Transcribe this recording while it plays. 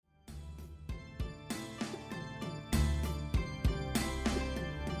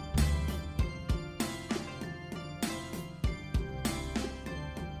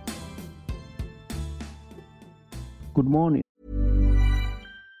Good morning.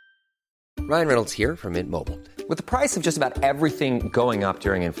 Ryan Reynolds here from Mint Mobile. With the price of just about everything going up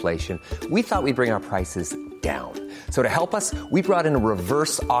during inflation, we thought we'd bring our prices down. So to help us, we brought in a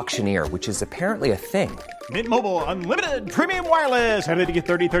reverse auctioneer, which is apparently a thing. Mint Mobile Unlimited Premium Wireless. How to get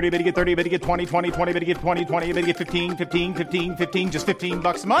 30, 30, bit to get 30, bit to get 20, 20, 20, bit to get 20, 20, bit to get 15, 15, 15, 15, just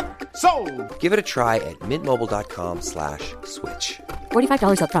 $15 a month? Sold! Give it a try at mintmobile.com/switch.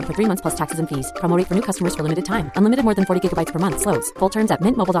 $45 up front for 3 months plus taxes and fees. Promo rate for new customers for limited time. Unlimited more than 40 gigabytes per month. Slows full terms at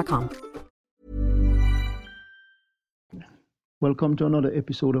mintmobile.com. Welcome to another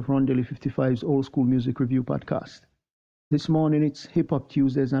episode of Ron Daly 55's Old School Music Review Podcast. This morning it's Hip Hop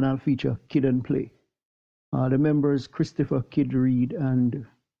Tuesdays and I'll feature Kid and Play. The members Christopher Kid Reed and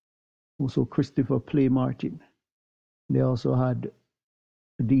also Christopher Play Martin. They also had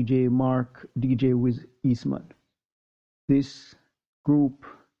DJ Mark, DJ Wiz Eastman. This group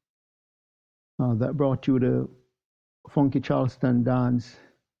that brought you the funky Charleston dance,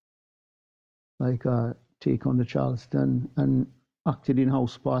 like take on the Charleston, and acted in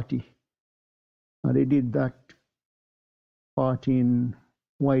House Party. They did that part in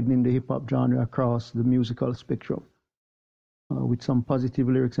widening the hip-hop genre across the musical spectrum with some positive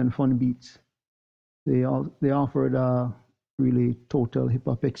lyrics and fun beats. They offered a really total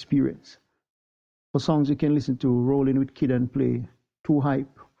hip-hop experience. For songs you can listen to, Rolling with Kid and Play, Too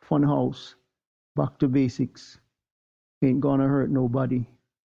Hype, Fun House, Back to Basics, Ain't Gonna Hurt Nobody,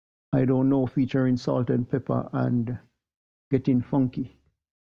 I Don't Know featuring Salt and Pepper, and Getting Funky.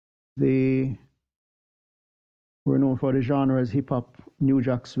 They were known for the genre as hip-hop, New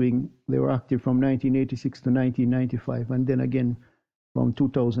Jack Swing. They were active from 1986 to 1995, and then again from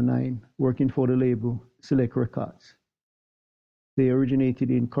 2009, working for the label Select Records. They originated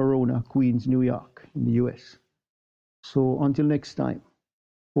in Corona, Queens, New York, in the US. So until next time,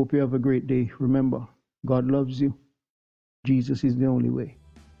 hope you have a great day. Remember, God loves you. Jesus is the only way.